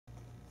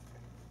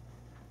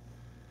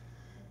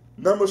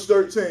Numbers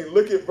 13.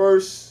 Look at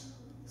verse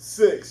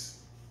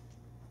 6.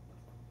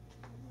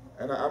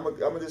 And I'm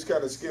going to just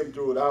kind of skim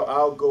through it.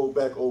 I'll go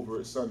back over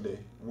it Sunday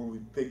when we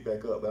pick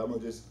back up. But I'm going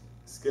to just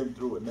skim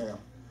through it now.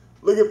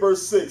 Look at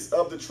verse 6.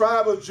 Of the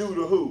tribe of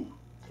Judah, who?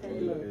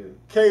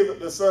 Caleb,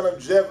 the son of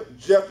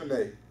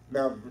Jephunneh.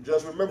 Now,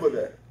 just remember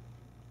that.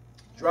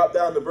 Drop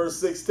down to verse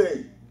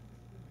 16.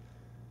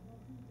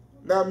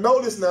 Now,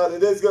 notice now that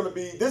there's going to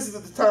be, this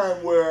is the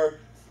time where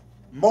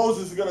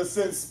Moses is going to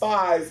send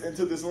spies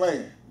into this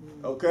land.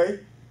 Okay?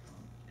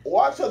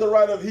 Watch how the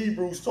writer of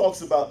Hebrews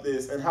talks about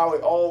this and how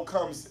it all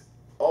comes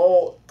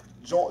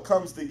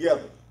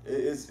together.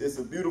 It's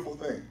a beautiful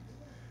thing.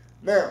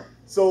 Now,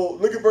 so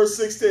look at verse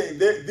 16.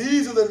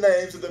 These are the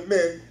names of the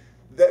men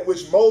that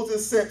which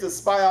Moses sent to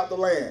spy out the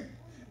land.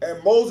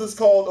 And Moses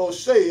called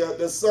Oshea,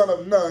 the son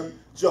of Nun,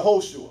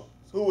 Jehoshua.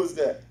 Who was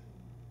that?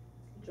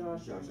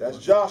 Joshua. That's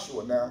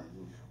Joshua now.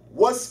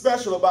 What's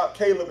special about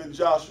Caleb and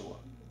Joshua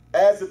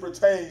as it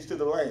pertains to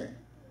the land?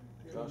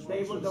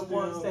 They were the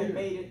ones that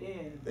made it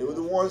in. They were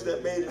the ones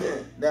that made it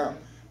in. Now,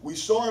 we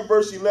saw in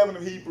verse 11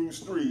 of Hebrews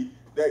 3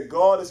 that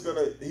God is going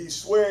to, he's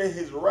swearing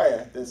his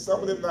wrath that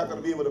some of them not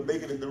going to be able to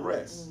make it in the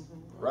rest.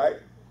 Right?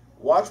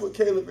 Watch what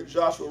Caleb and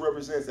Joshua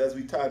represents as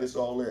we tie this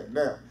all in.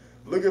 Now,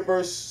 look at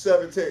verse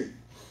 17.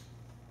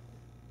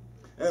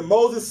 And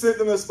Moses sent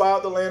them to spy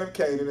out the land of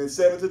Canaan and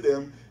said unto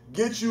them,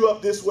 get you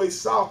up this way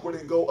southward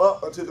and go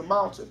up unto the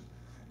mountain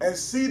and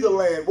see the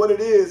land, what it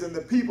is, and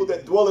the people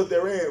that dwelleth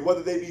therein,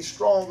 whether they be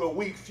strong or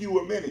weak, few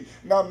or many.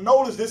 Now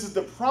notice this is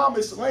the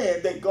promised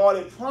land that God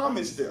had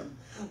promised them.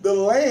 The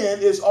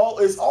land is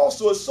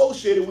also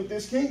associated with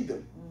this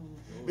kingdom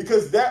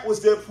because that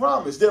was their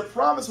promise. Their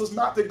promise was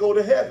not to go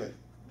to heaven.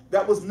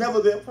 That was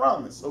never their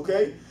promise,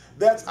 okay?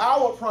 That's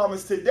our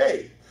promise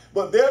today.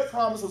 But their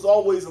promise was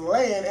always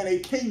land and a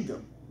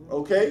kingdom,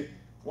 okay?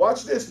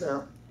 Watch this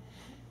now.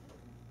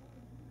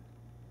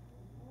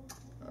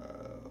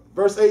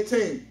 Verse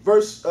 18,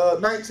 verse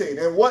 19.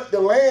 And what the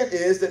land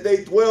is that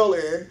they dwell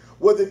in,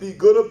 whether it be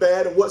good or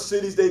bad, and what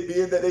cities they be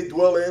in that they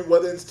dwell in,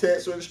 whether it's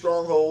tents or in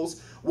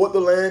strongholds, what the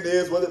land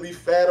is, whether it be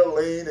fat or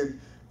lean, and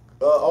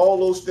all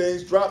those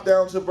things. Drop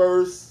down to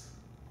verse...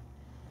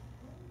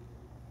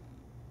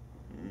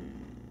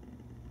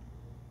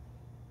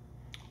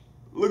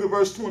 Look at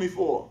verse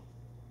 24.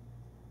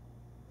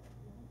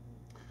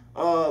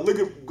 Go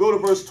to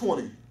verse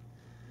 20.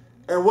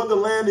 And what the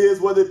land is,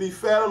 whether it be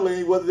fat or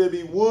lean, whether there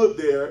be wood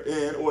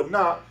therein or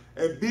not,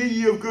 and be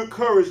ye of good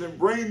courage, and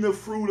bring the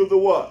fruit of the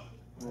what?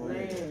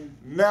 Land.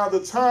 Now the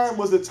time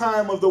was the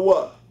time of the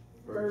what?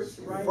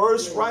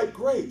 First ripe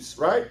grapes,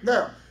 right?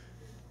 Now,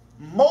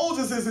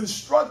 Moses is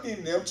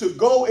instructing them to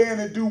go in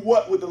and do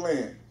what with the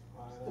land?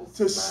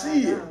 To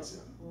see it.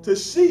 To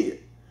see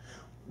it.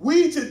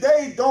 We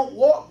today don't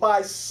walk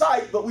by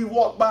sight, but we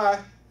walk by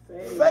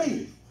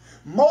faith.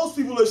 Most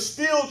people are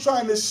still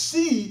trying to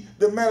see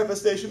the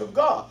manifestation of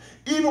God.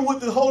 Even with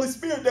the Holy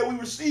Spirit that we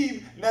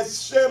receive and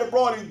that's shared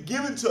abroad and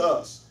given to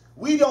us.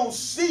 We don't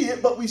see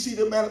it, but we see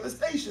the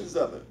manifestations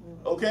of it.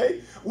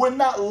 Okay? We're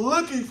not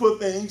looking for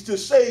things to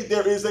say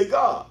there is a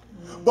God.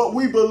 But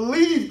we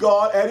believe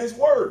God at his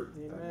word.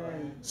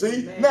 Amen.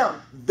 See? Amen.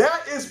 Now,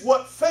 that is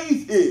what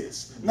faith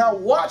is. Now,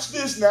 watch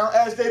this now.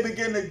 As they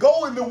begin to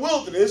go in the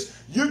wilderness,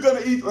 you're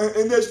going to eat.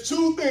 And there's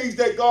two things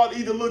that God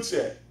either looks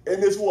at.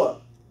 And it's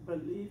what?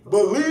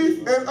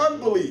 Belief and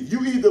unbelief.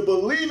 You either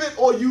believe it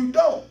or you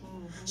don't.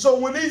 So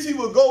when these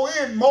people go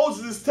in,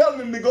 Moses is telling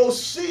them to go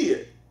see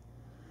it.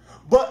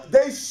 But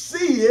they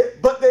see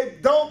it, but they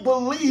don't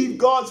believe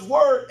God's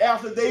word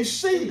after they've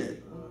seen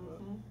it.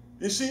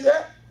 You see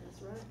that?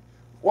 That's right.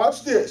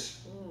 Watch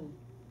this.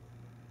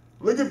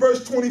 Look at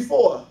verse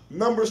 24,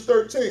 Numbers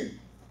 13.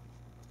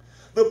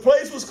 The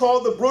place was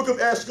called the Brook of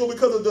Eshcol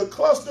because of the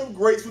cluster of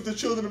grapes which the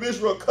children of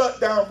Israel cut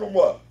down from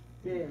what?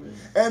 Yeah.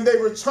 And they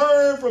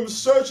returned from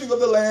searching of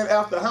the land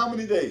after how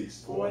many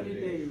days? 40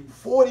 days.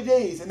 40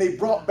 days. And they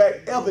brought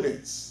back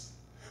evidence.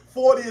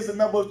 40 is the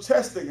number of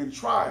testing and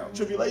trial,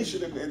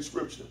 tribulation in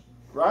Scripture,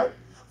 right?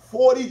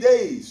 40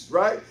 days,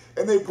 right?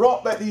 And they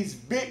brought back these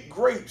big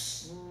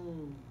grapes.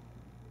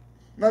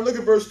 Now look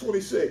at verse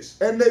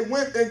 26. And they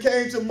went and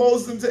came to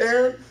Moses and to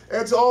Aaron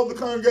and to all the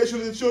congregation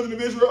of the children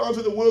of Israel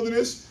unto the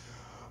wilderness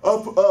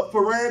of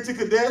Paran to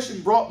Kadesh,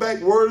 and brought back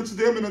word unto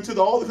them and unto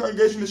all the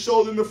congregation to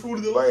show them the fruit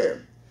of the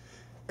land.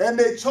 And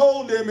they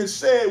told them and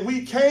said,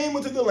 we came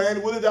into the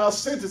land whither thou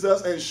sentest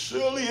us, and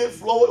surely it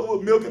floweth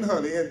with milk and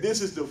honey, and this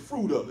is the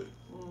fruit of it.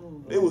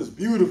 It was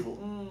beautiful.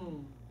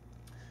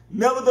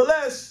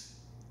 Nevertheless,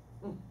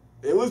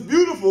 it was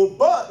beautiful,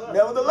 but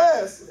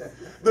nevertheless,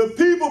 the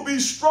people be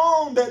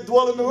strong that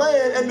dwell in the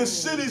land, and the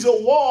cities are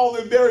walled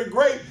and very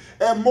great.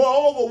 And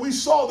moreover, we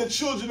saw the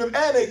children of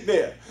Anak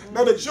there.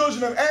 Now, the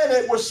children of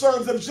Anak were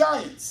sons of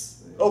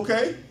giants.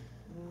 Okay?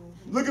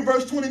 Look at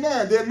verse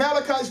 29. The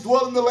Amalekites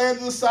dwell in the land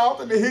of the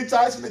south, and the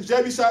Hittites and the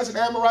Jebusites and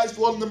Amorites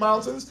dwell in the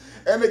mountains,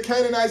 and the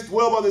Canaanites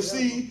dwell by the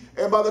sea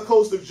and by the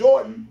coast of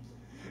Jordan.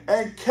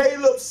 And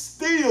Caleb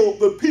stilled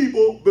the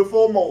people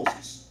before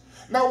Moses.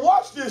 Now,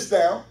 watch this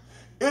now.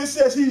 It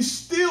says he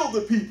stilled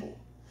the people.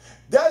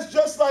 That's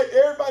just like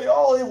everybody,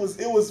 oh, it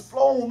was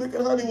flowing, milk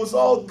and honey, it was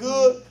all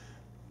good.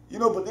 You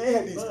know, but they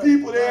had these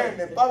people there and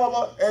then blah, blah,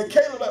 blah. And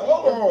Caleb like,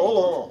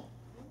 hold on.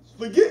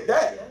 Forget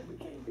that.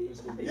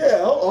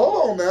 Yeah,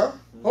 hold on now.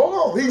 Hold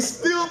on. He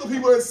stilled the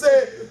people and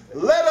said,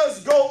 let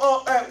us go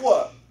up at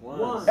what?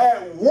 Once.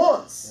 At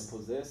once.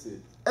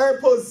 And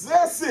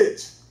possess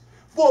it.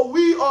 For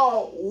we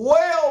are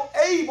well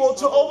able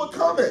to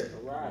overcome it.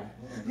 Right.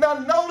 Now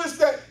notice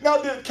that, now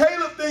did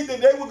Caleb think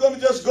that they were going to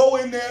just go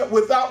in there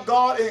without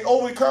God and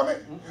overcome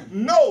it?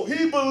 No,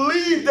 he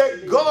believed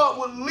that God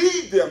would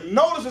lead them.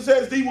 Notice it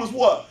says he was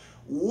what?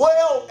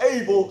 Well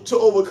able to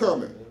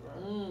overcome it.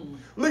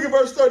 Look at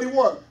verse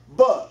 31.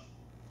 But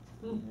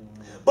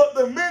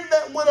the men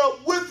that went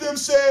up with him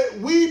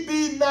said, we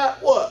be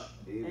not what?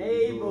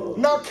 Able.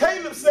 Now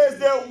Caleb says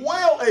they're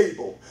well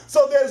able.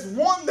 So there's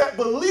one that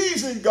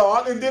believes in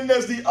God and then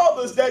there's the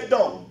others that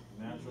don't.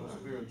 Natural,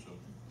 spiritual.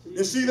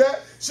 You see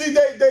that? See,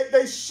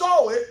 they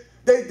saw it,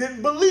 they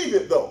didn't believe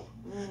it though.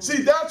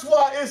 See, that's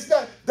why it's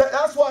not.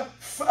 That's why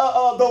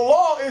the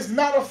law is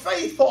not a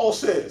faith. Paul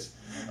says,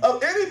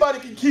 anybody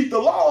can keep the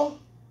law.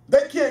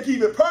 They can't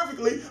keep it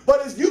perfectly,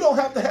 but you don't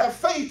have to have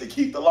faith to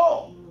keep the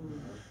law.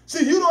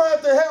 See, you don't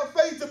have to have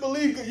faith to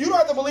believe. You don't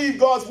have to believe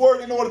God's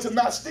word in order to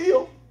not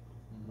steal.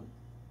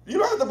 You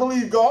don't have to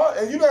believe God,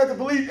 and you don't have to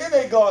believe in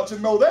a God to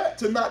know that,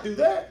 to not do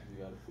that.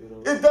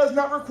 It does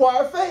not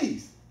require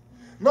faith.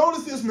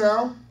 Notice this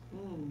now.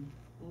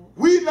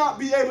 We not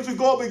be able to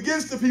go up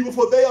against the people,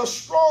 for they are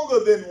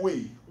stronger than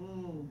we.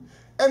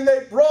 And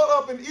they brought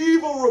up an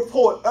evil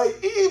report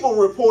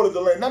of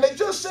the land. Now they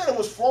just said it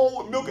was flowing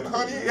with milk and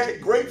honey, it had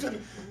grapes in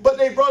it, but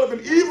they brought up an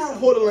evil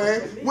report of the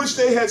land, which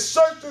they had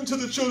searched unto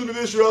the children of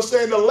Israel,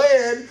 saying the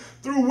land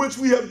through which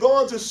we have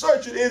gone to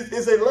search it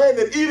is a land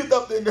that eateth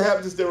up the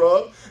inhabitants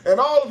thereof,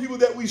 and all the people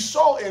that we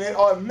saw in it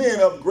are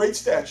men of great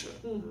stature.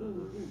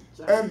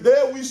 And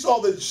there we saw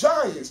the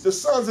giants, the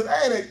sons of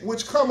Anak,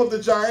 which come of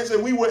the giants,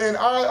 and we were in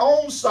our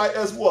own sight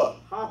as what?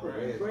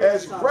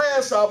 As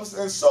grasshoppers,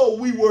 and so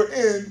we were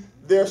in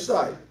their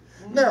sight.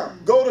 Now,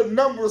 go to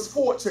Numbers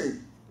 14.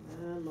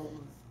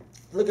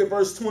 Look at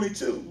verse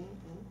 22.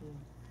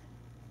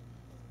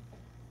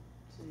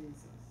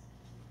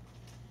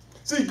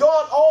 See,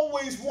 God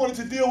always wanted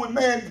to deal with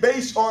man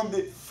based on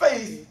the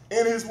faith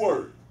in his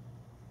word.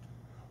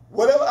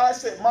 Whatever I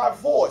said, my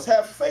voice,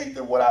 have faith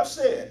in what I've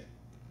said.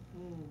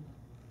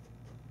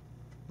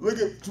 Look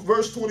at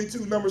verse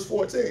 22, Numbers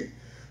 14.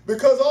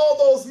 Because all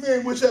those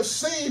men which have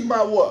seen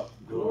my what?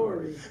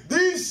 Glory.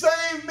 These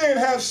same men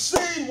have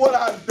seen what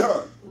I've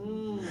done.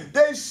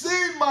 They've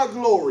seen my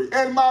glory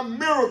and my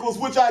miracles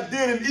which I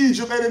did in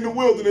Egypt and in the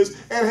wilderness,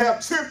 and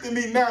have tempted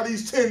me now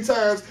these 10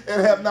 times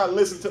and have not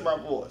listened to my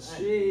voice.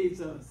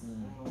 Jesus.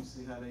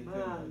 See how they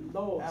My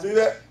Lord. See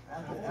that?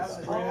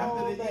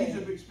 after the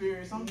Egypt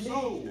experience, I'm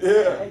sold.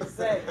 Yeah.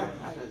 Exactly.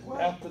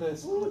 After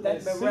that, Ooh,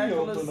 that that sea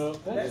miraculous. opened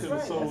up, that That's should right.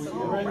 have sold That's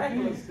you all right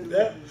miraculous.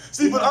 there. Yeah.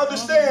 See, but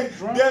understand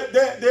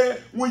that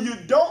when you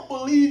don't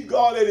believe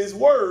God at his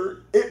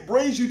word, it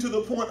brings you to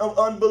the point of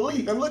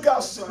unbelief. And look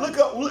at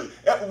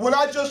when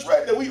I just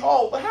read that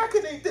how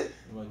can they do?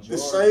 The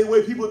same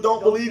way people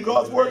don't believe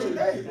God's word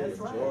today. That's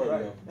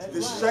right. That's The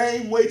right.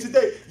 same way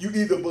today. You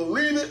either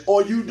believe it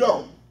or you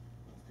don't.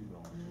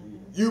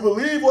 You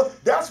believe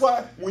what? That's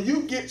why when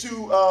you get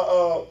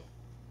to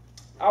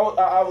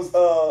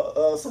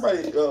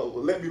somebody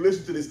let me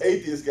listen to this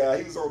atheist guy.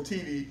 He was on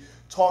TV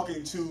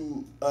talking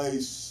to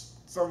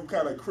some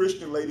kind of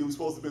Christian lady who was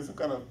supposed to be some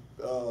kind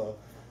of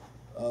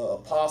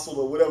apostle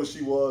or whatever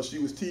she was. She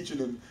was teaching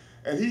him,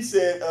 and he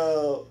said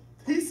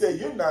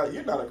you're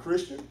not a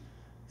Christian.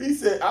 He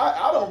said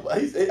I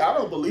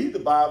don't believe the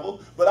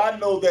Bible, but I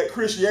know that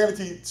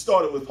Christianity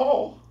started with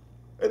Paul,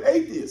 an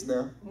atheist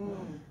now.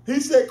 He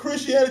said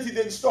Christianity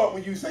didn't start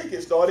when you think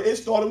it started. It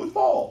started with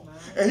Paul.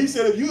 And he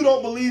said if you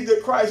don't believe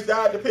that Christ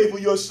died to pay for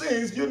your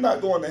sins, you're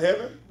not going to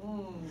heaven.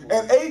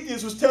 And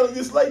atheists was telling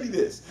this lady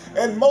this.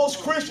 And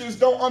most Christians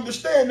don't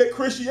understand that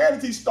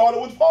Christianity started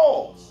with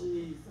Paul.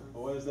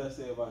 Well, what does that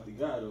say about the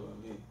guy, though? I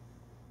mean,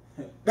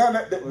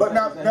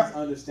 That's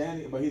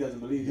understanding, but he doesn't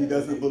believe. He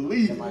doesn't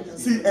believe.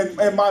 See,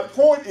 and my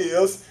point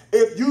is,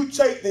 if you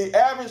take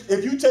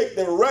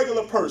the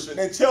regular person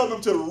and tell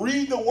them to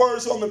read the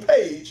words on the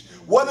page,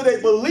 whether they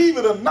believe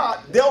it or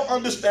not, they'll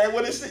understand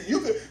what it says.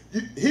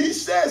 He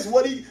says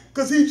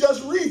because he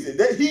just reads it.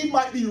 That he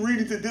might be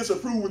reading to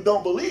disapprove and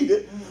don't believe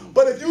it,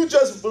 but if you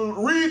just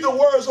read the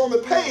words on the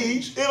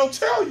page, it'll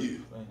tell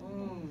you.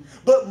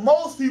 But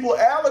most people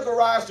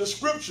allegorize the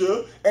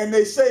scripture and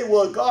they say,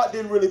 well, God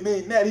didn't really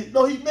mean that. He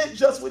meant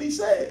just what he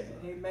said.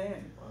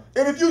 Amen.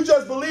 And if you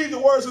just believe the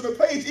words on the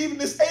page, even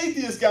this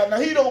atheist guy, now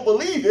he don't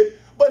believe it,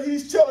 but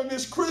he's telling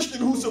this Christian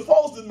who's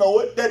supposed to know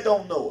it that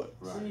don't know it.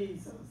 Right.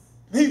 Jesus.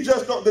 He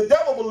just don't. The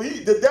devil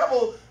believes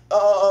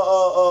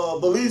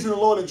in the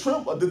Lord and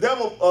tremble. The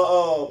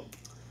devil,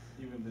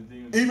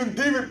 even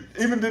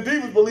the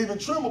demons believe and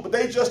tremble, but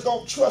they just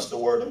don't trust the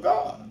word of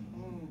God.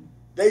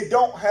 They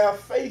don't have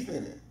faith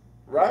in it.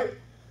 Right?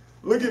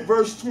 Look at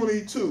verse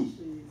 22.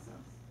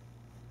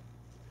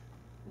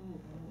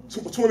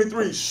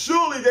 23,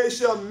 surely they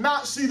shall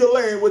not see the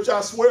land which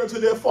I swear unto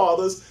their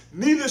fathers,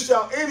 neither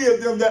shall any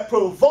of them that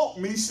provoke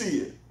me see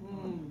it.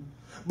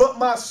 But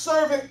my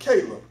servant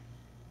Caleb,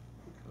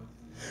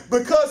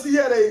 because he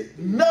had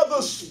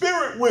another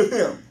spirit with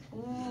him.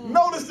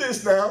 Notice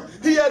this now.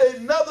 He had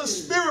another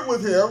spirit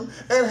with him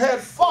and had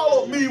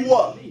followed me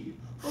what?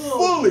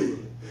 Fully.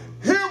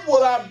 Him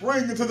will I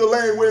bring into the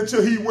land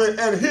whereunto he went,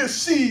 and his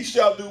seed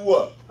shall do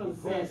what?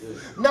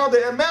 Now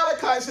the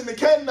Amalekites and the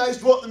Canaanites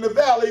dwelt in the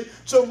valley.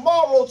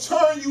 Tomorrow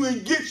turn you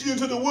and get you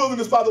into the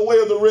wilderness by the way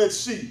of the Red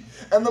Sea.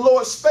 And the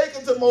Lord spake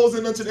unto Moses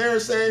and unto Aaron,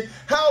 saying,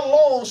 how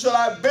long shall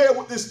I bear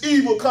with this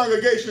evil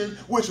congregation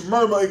which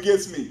murmur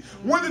against me?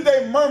 When did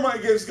they murmur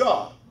against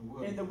God?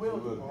 In the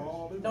wilderness.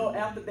 No,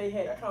 after they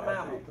had come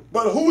out.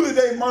 But who did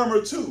they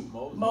murmur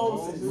to?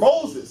 Moses.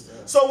 Moses.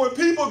 So when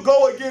people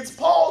go against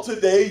Paul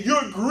today,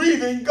 you're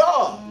grieving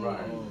God.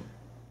 Right.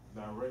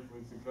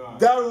 Directly to God.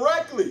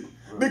 Directly.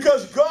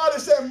 Because God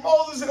has said,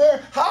 Moses and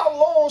Aaron, how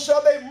long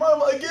shall they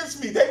murmur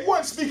against me? They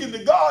weren't speaking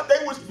to God.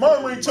 They were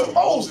murmuring to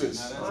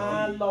Moses.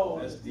 My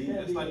Lord. That's deep.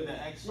 That's like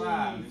the Acts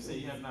 5. They say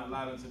you have not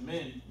lied unto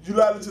men. You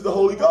lied unto the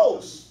Holy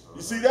Ghost.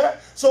 You see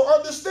that? So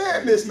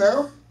understand this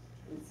now.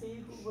 It's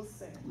he who was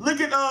sent. Look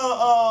at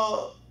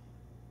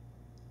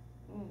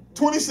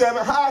 27.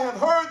 I have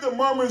heard the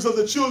murmurings of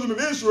the children of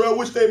Israel,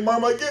 which they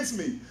murmur against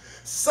me.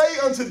 Say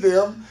unto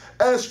them,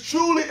 as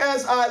truly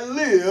as I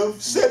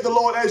live, said the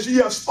Lord, as ye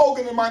have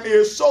spoken in mine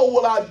ears, so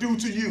will I do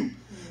to you.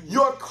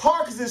 Your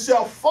carcasses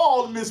shall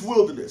fall in this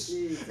wilderness.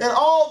 And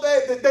all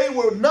that they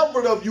were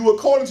numbered of you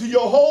according to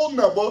your whole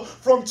number,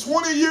 from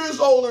 20 years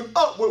old and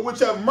upward, which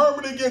have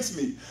murmured against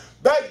me.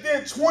 Back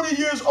then, 20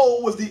 years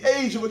old was the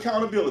age of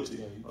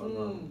accountability.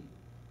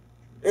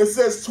 It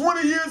says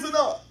 20 years and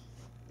up.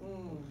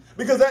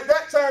 Because at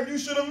that time, you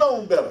should have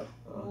known better.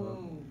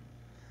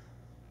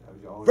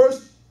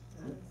 Verse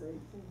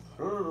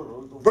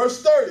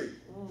 30.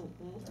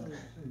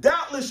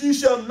 Doubtless ye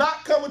shall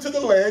not come into the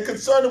land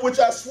concerning which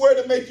I swear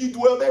to make you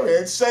dwell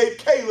therein, save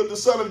Caleb the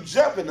son of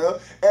Jephunneh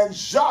and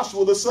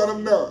Joshua the son of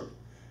Nun.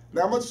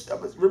 Now,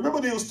 remember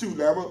these two.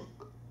 Now, I'm going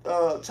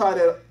to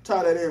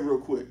tie that in real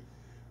quick.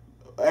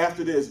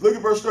 After this, look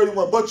at verse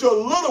 31. But your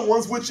little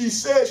ones, which ye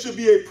said should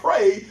be a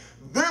prey,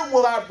 them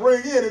will I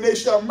bring in, and they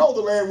shall know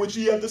the land which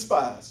ye have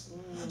despised.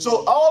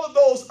 So all of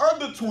those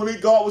under 20,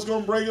 God was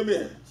going to bring them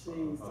in.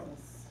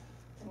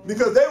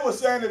 Because they were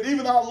saying that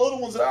even our little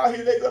ones that are out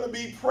here, they're going to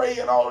be prey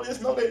and all of this.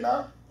 No, they're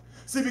not.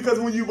 See, because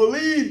when you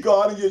believe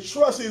God and you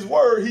trust his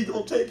word, he's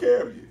going to take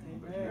care of you.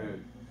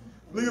 Amen.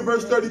 Look at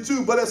verse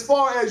 32. But as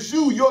far as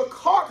you, your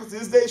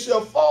carcasses, they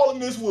shall fall in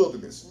this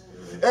wilderness.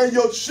 And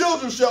your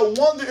children shall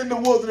wander in the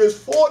wilderness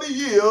 40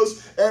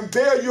 years and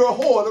bear your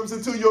whoredoms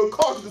until your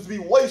carcasses be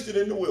wasted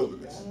in the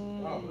wilderness.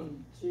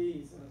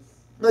 Jesus.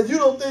 Now, you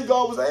don't think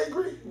God was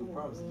angry? He was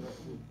promising that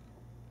too.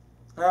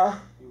 Huh?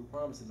 He was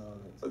promising all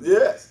that.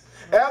 Yes.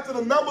 After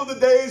the number of the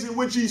days in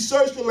which ye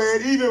search the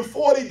land, even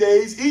 40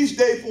 days, each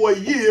day for a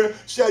year,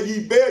 shall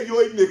ye bear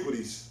your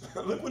iniquities.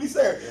 Look what he's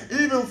saying.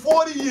 Even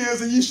 40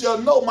 years, and ye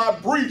shall know my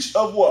breach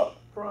of what?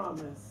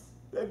 Promise.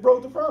 They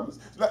broke the promise.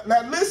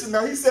 Now listen,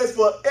 now he says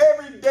for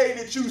every day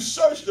that you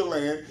search the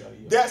land,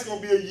 that's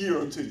going to be a year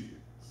unto you.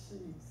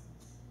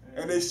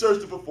 And they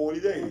searched it for 40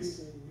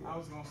 days. I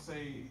was going to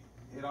say,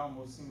 it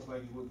almost seems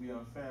like it would be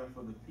unfair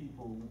for the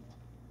people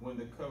when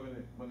the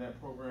covenant, when that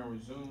program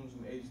resumes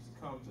and ages to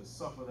come to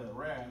suffer that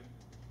wrath.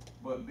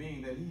 But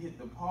being that he hit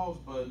the pause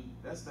button,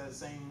 that's that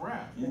same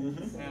wrath.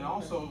 And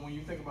also, when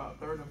you think about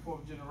third and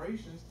fourth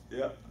generations,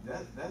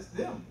 that's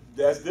them.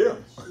 That's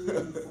them.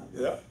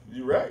 Yeah,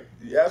 you're right.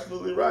 You're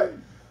absolutely right.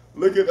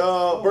 Look at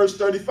verse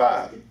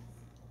 35.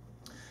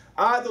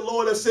 I, the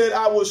Lord, have said,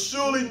 I will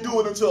surely do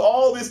it until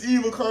all this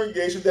evil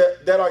congregation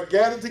that are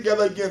gathered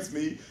together against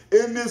me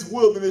in this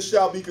wilderness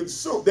shall be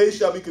consumed. They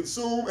shall be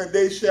consumed, and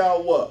they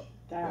shall what?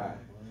 Die.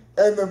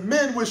 And the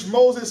men which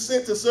Moses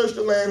sent to search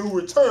the land, who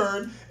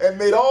returned and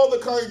made all the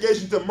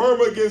congregation to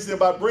murmur against them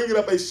by bringing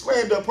up a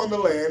slander upon the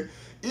land,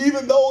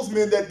 even those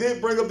men that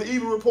did bring up the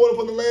evil report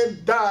upon the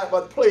land died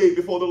by the plague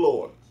before the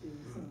Lord.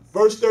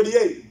 Verse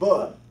 38,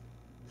 but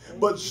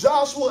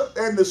Joshua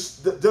and the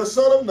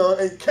son of Nun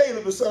and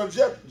Caleb the son of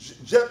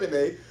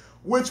Jephunneh,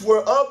 which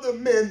were of the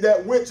men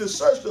that went to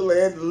search the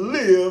land,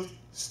 lived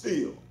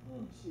still.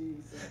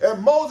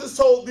 And Moses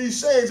told these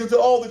sayings unto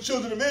all the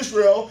children of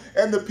Israel,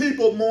 and the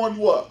people mourned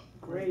what?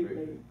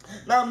 Greatly.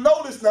 Now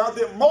notice now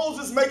that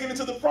Moses making it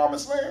to the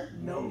promised land?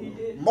 No, he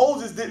didn't.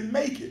 Moses didn't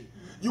make it.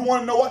 You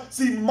want to know why?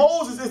 See,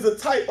 Moses is the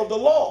type of the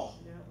law.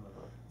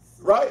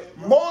 Right?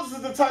 Moses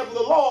is the type of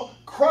the law.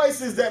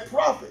 Christ is that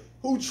prophet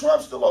who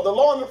trumps the law. The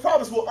law and the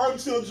prophets were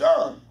until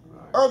John.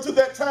 Until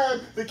that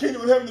time, the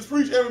kingdom of heaven is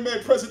preached, every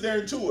man presseth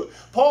thereunto it.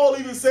 Paul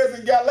even says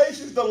in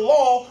Galatians, the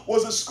law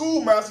was a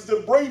schoolmaster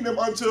to bring them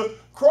unto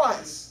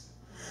Christ.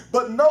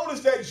 But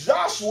notice that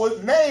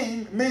Joshua's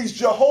name means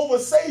Jehovah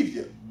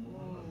Savior.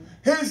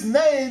 His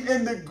name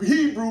in the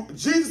Hebrew,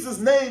 Jesus'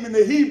 name in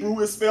the Hebrew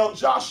is spelled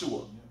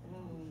Joshua.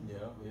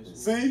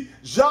 See,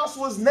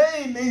 Joshua's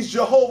name means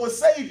Jehovah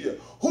Savior.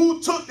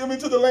 Who took them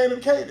into the land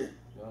of Canaan?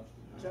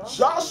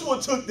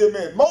 Joshua took them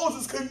in.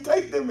 Moses couldn't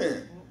take them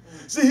in.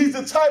 See, he's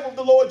the type of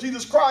the Lord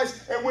Jesus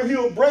Christ, and when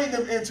he'll bring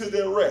them into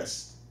their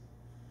rest.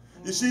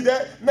 You see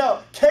that?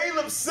 Now,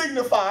 Caleb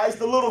signifies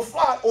the little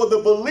flock or the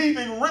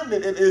believing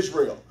remnant in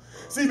Israel.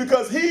 See,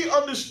 because he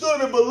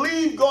understood and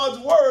believed God's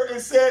word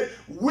and said,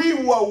 we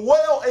were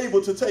well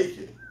able to take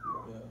it.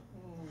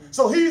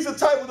 So he's the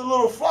type of the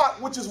little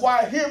flock, which is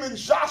why him and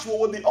Joshua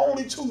were the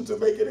only two to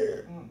make it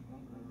in.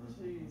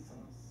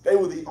 They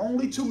were the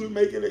only two to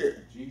make it in.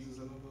 Jesus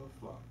and the little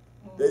flock.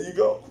 There you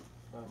go.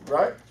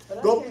 Right? But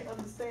I Go. can't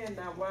understand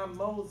now why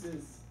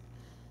Moses,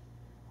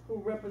 who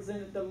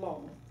represented the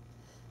law,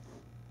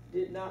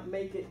 did not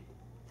make it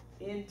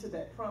into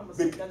that promised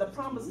land. Now the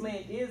promised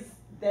land is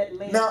that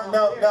land.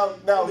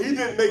 Now, he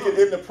didn't make it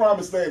in the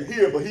promised land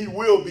here, but he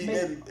will be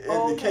in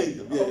the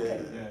kingdom. Yeah,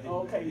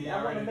 Okay.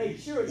 I want to make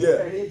sure. Yeah.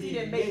 If he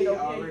didn't make it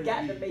over here, he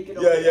got to make it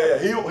over Yeah. there.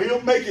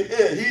 He'll make it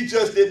in. He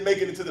just didn't make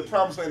it into the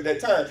promised land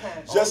at that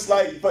time. Just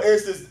like, for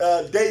instance,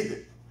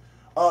 David.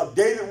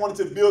 David wanted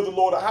to build the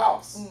Lord a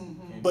house.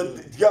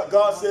 But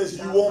God says,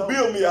 you won't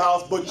build me a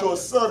house, but your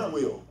son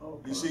will.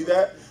 You see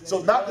that?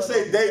 So not to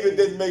say David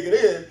didn't make it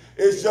in,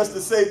 it's just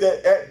to say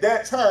that at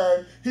that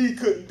time, he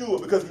couldn't do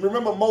it. Because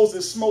remember,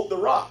 Moses smote the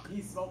rock.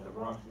 He smoked the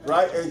rock.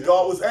 Right? And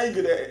God was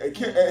angry at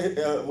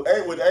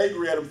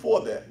him for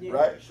that. Yeah.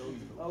 Right?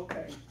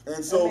 Okay.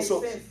 And so, That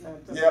makes sense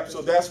now. yeah,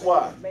 so that's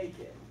why. Make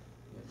it.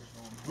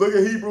 Look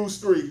at Hebrews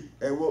 3,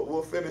 and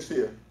we'll finish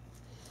here.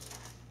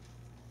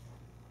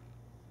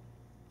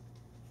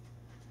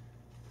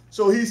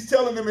 So he's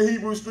telling them in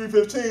Hebrews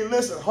 3:15,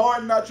 listen,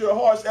 harden not your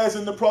hearts as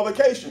in the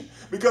provocation.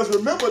 Because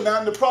remember now,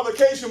 in the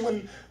provocation,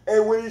 when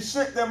he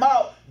sent them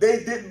out,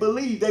 they didn't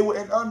believe. They were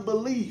in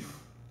unbelief.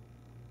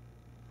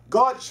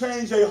 God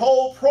changed a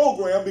whole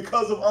program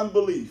because of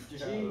unbelief.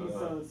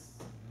 Jesus.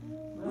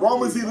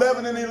 Romans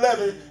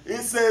 11:11,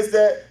 it says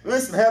that,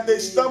 listen, have they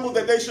stumbled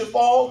that they should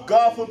fall?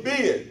 God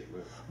forbid.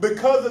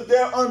 Because of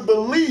their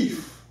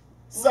unbelief,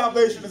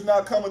 salvation is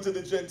now coming to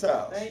the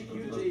Gentiles. Thank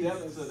you, The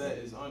depth Jesus. of that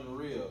is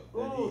unreal.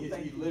 Oh, That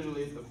thank he you.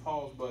 literally hit the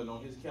pause button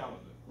on his calendar.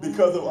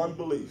 Because of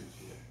unbelief.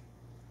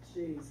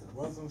 Jesus.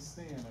 Wasn't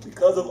sin.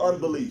 Because of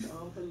unbelief.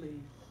 Unbelief.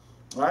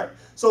 Right?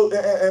 So,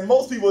 and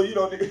most people, in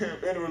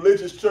a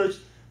religious church,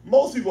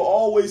 most people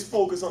always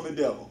focus on the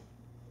devil.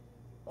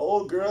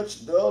 Oh, girl,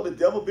 the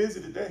devil busy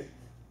today.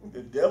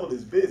 The devil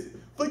is busy.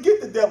 Forget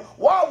the devil.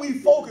 Why we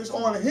focus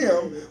on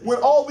him when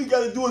all we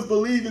got to do is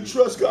believe and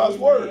trust God's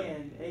word?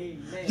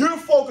 Amen. You're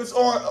focused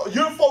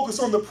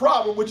on the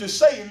problem, which is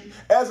Satan,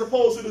 as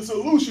opposed to the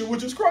solution,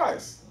 which is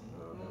Christ.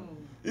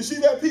 You see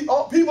that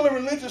people in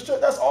religious church,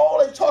 that's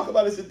all they talk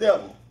about is the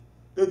devil.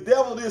 The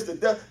devil is the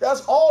devil.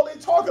 That's all they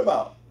talk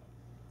about.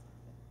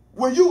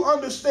 When you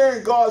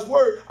understand God's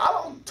word, I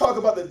don't talk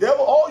about the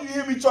devil. All you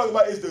hear me talk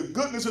about is the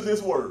goodness of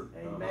this word.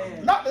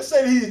 Amen. Not to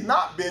say that he's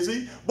not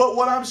busy, but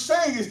what I'm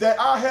saying is that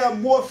I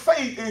have more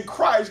faith in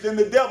Christ than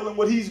the devil and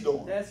what he's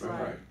doing. That's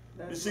right.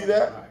 That's You see right.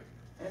 that?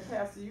 And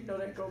Pastor,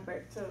 that go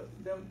back to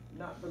them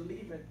not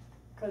believing,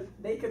 because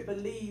they could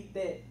believe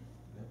that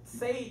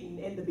Satan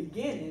in the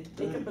beginning,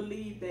 they could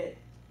believe that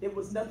it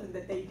was nothing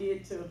that they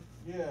did to,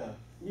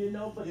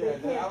 but they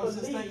can't I was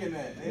believe. just thinking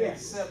that. They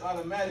accept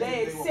automatically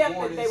They accept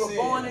that they were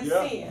born in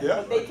Yeah, sin, yeah.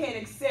 but they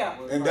can't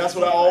accept. And that's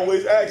what I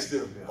always ask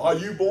them. Are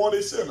you born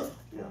a sinner?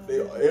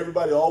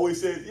 Everybody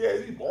always says, yeah,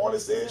 he's born in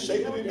sin,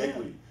 shaping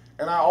iniquity.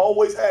 And I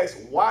always ask,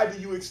 why do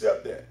you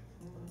accept that?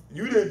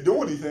 You didn't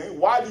do anything.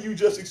 Why do you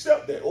just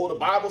accept that? Or the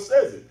Bible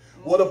says it.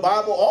 Well, the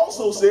Bible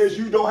also says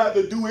you don't have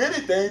to do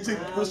anything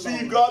to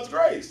receive God's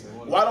grace.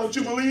 Why don't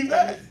you believe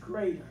that? It's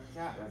greater.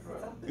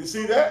 You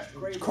see that?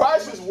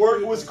 Christ's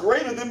work was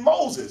greater than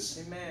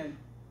Moses. Amen.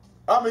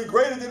 I mean,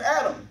 greater than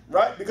Adam,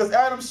 right? Because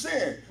Adam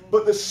sinned.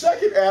 But the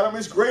second Adam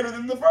is greater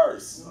than the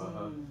first.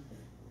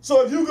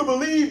 So if you can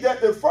believe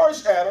that the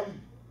first Adam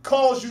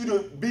caused you to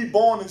be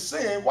born in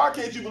sin, why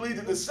can't you believe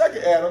that the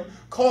second Adam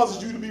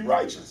causes you to be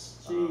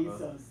righteous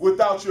Jesus.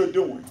 without your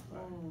doing?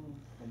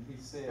 And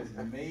he says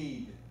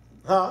made.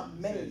 Huh?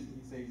 He says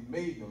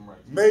made them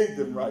righteous. Made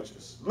them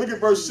righteous. Look at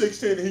verse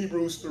 16 in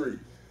Hebrews 3.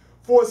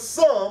 For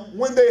some,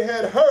 when they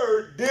had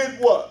heard, did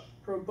what?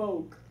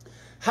 Provoke.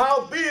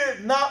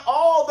 Howbeit, not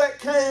all that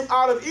came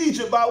out of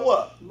Egypt by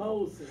what?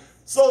 Moses.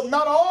 So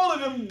not all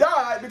of them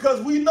died, because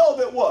we know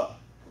that what?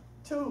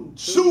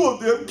 Two of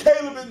them,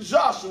 Caleb and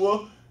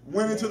Joshua,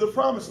 went into the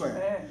promised land.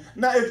 Amen.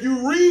 Now, if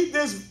you read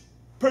this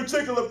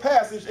particular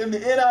passage in the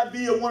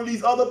NIV or one of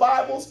these other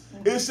Bibles,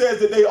 it says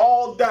that they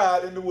all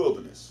died in the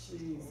wilderness.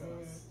 Jesus.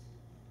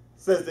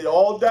 It says they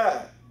all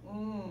died.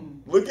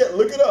 Look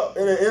it up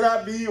in the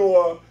NIV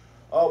or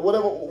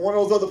whatever, one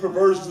of those other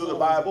perversions of the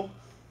Bible.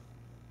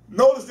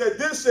 Notice that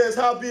this says,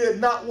 howbeit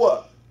not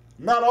what?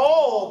 Not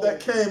all that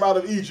came out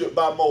of Egypt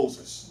by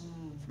Moses.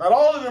 Not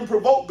all of them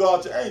provoked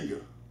God to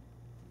anger.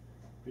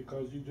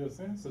 Because you just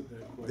answered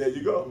that question. There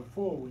you go.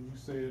 Before when you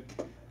said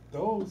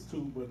those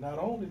two, but not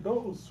only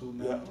those two.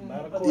 Now, Yeah.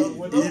 not according to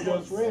what you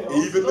just read.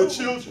 Even the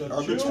children The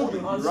under 20.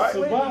 children You're right.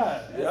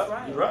 survived. That's Yeah,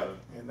 right. you're right.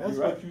 And that's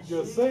You're what right. you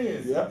just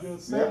said. Yeah. You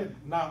just said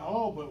not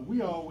all, but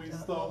we always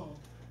thought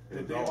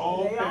that they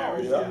all They all,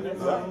 perish yeah, in the yeah,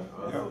 ground,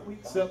 yeah.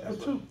 except for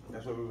two.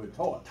 That's what we were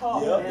taught.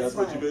 Yeah, That's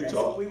what right. you've been That's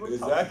taught. what we were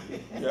taught.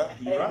 Exactly. Yeah,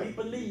 you're And right. we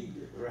believed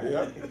it. Right.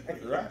 Yeah,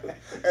 right.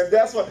 And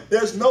that's why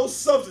there's no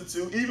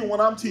substitute, even when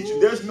I'm teaching,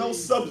 there's no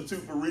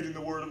substitute for reading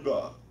the Word of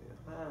God.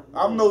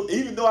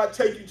 Even though I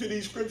take you to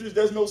these scriptures,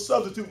 there's no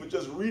substitute for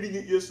just reading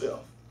it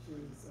yourself.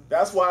 Jesus.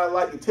 That's why I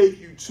like to take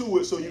you to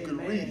it so you can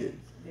Amen. read it.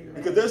 Amen.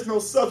 Because there's no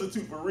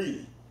substitute for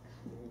reading.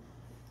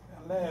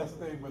 That last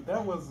thing, but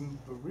that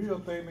wasn't the real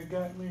thing that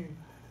got me,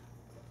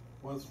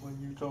 was when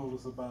you told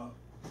us about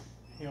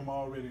him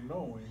already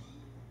knowing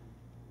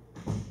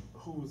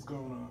who was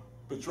gonna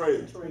Betray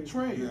it.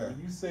 betray him. Yeah.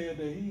 And you said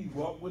that he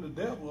walked with the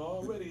devil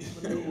already.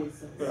 Even though,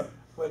 Jesus. Yeah.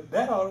 but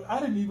that I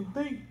didn't even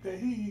think that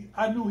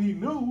I knew he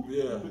knew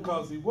Yeah.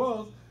 because he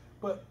was,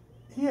 but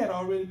he had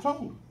already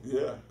told him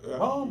Yeah. Yeah.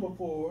 long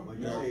before. But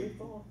you Yeah. say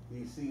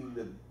he seen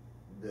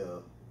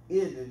the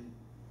ending,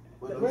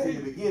 well, The he seen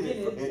the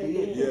beginning and the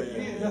end. Yeah,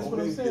 yeah. That's what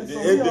I'm saying. The So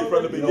ending he from the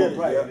already- beginning.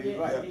 Right, Yeah.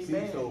 right. Yeah.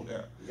 See, so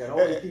Yeah. you gotta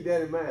always keep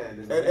that in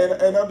mind.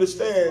 And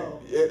understand,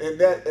 and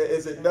that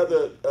is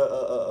another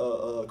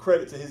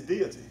credit to his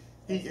deity.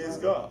 He is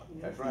God.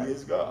 That's right. He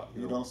is God.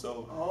 You know,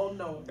 so All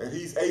knowing. and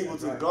he's able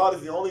to. That's right. God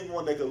is the only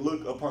one that can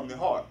look upon the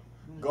heart.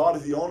 God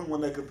is the only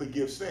one that can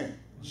forgive sin.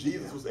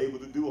 Jesus was able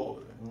to do all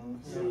of that.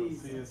 Yeah,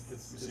 see, it's,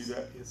 You see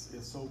that? It's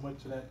so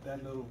much of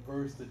that little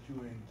verse that you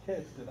didn't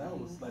catch that I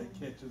was like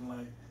catching,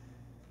 like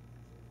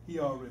he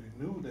already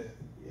knew that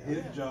Yeah.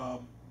 his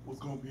job was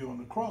going to be on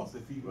the cross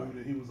if he knew Right.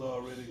 that he was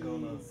already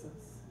going to Jesus.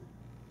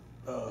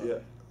 Yeah.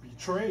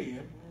 betray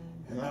him.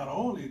 And Yeah. not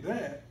only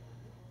that,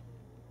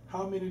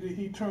 how many did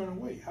he turn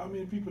away? How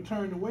many people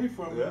turned away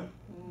from Yeah. him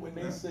when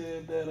they Yeah.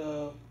 said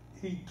that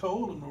he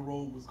told them the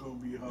road was going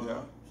to be hard?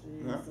 Yeah.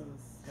 Yeah. Jesus.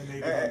 And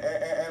they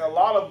And a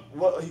lot of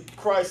what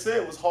Christ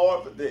said was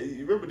hard.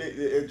 You remember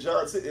in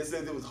John 6, it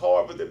said it was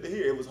hard for them to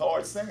hear. It was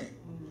hard saying,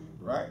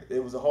 right?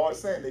 It was a hard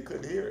saying. They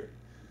couldn't hear it.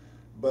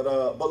 But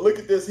look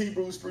at this,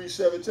 Hebrews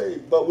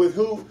 3:17. But with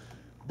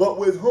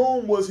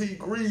whom was he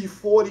grieved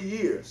 40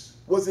 years?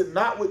 Was it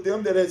not with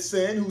them that had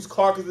sinned, whose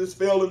carcasses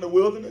fell in the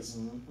wilderness?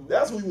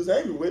 That's who he was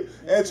angry with.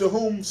 And to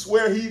whom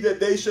swear he that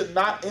they should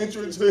not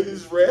enter into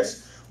his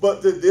rest,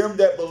 but to them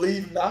that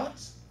believe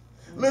not?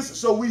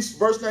 Listen,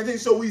 verse 19,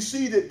 so we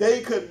see that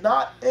they could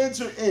not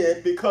enter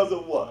in because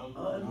of what?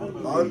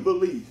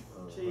 Unbelief.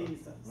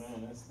 Jesus.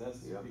 Man, that's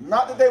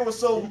Not that they were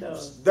so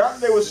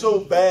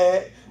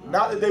bad,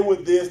 not that they were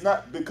this,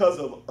 not because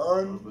of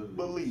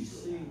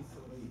unbelief. Jesus.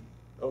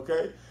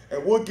 Okay?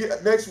 And we'll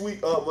get next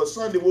week,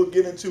 Sunday, we'll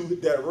get into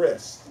that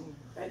rest.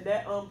 And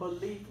that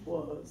unbelief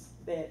was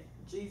that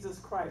Jesus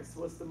Christ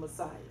was the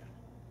Messiah.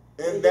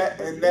 And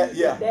that,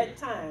 yeah. At that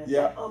time,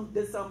 Yeah.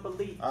 this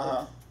unbelief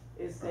Uh-huh.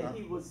 is that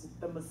he was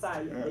the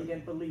Messiah. Yeah. They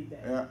didn't believe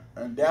that. Yeah.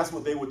 And that's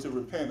what they were to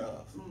repent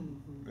of. Mhm.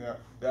 Yeah.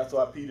 That's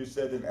why Peter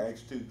said in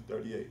Acts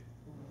 2:38.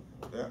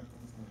 Yeah.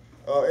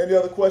 Any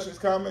other questions,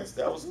 comments?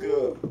 That was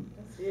good.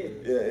 That's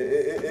it. Yeah,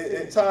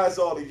 it ties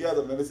all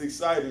together, man. It's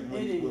exciting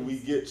when we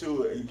get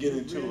to it and get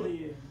into it.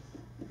 Really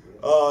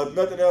is.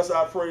 Nothing else.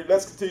 I pray.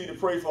 Let's continue to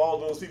pray for all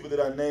those people that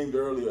I named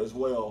earlier as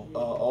well.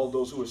 All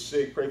those who are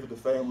sick. Pray for the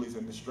families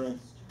and the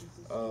strength.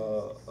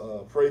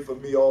 Pray for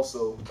me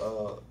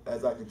also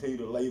as I continue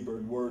to labor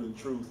in word and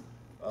truth.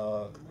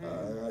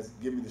 And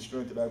give me the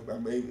strength that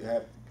I'm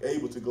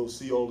able to go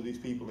see all of these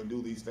people and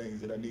do these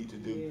things that I need to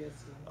do. Yes,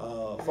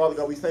 Father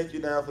God, we thank you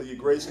now for your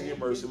grace and your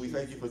mercy. We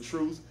thank you for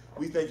truth.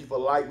 We thank you for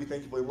light. We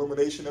thank you for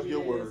illumination of your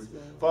Yes, word. Lord.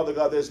 Father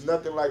God, there's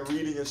nothing like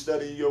reading and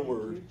studying your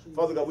word.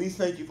 Father God, we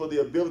thank you for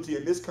the ability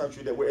in this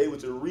country that we're able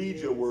to read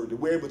your word, that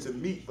we're able to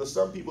meet. But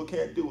some people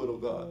can't do it, oh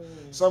God.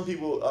 Some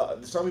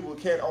people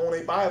can't own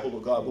a Bible, oh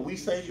God. But we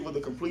thank you for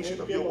the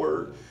completion of your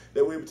word,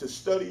 that we're able to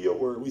study your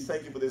word. We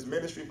thank you for this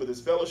ministry, for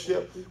this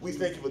fellowship. We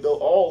thank you for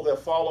all that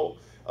follow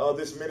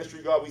this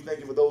ministry, God. We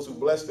thank you for those who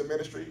bless the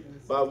ministry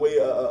by way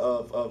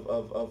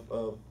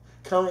of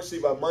currency,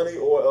 by money,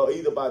 or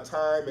either by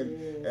time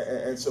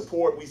and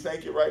support. We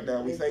thank you right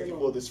now. We thank you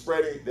for the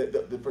spreading,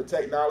 the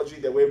technology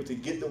that we're able to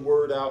get the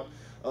word out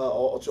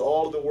to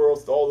all of the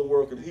world, so all the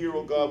world can hear,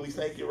 oh God. We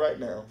thank you right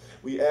now.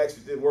 We ask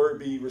that the word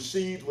be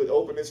received with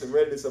openness and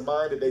readiness of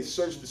mind, that they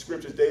search the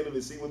scriptures daily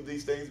to see whether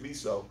these things be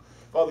so.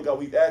 Father God,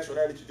 we ask for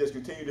that you just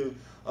continue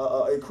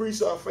to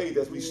increase our faith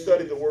as we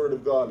study the word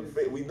of God.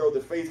 We know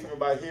that faith coming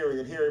by hearing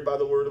and hearing by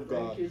the word of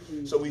God.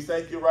 So we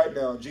thank you right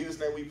now. In Jesus'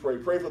 name we pray.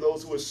 Pray for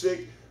those who are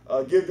sick.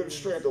 Give them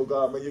strength, oh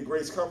God. May your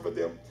grace comfort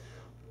them.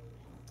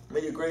 May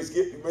your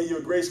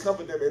grace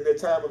comfort them in their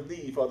time of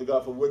need, Father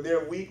God. For when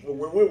they're weak, when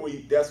we're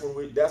weak, that's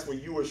when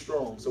you are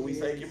strong. So we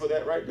thank you for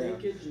that right now.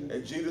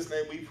 In Jesus'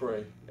 name we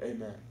pray.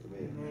 Amen.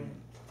 Amen.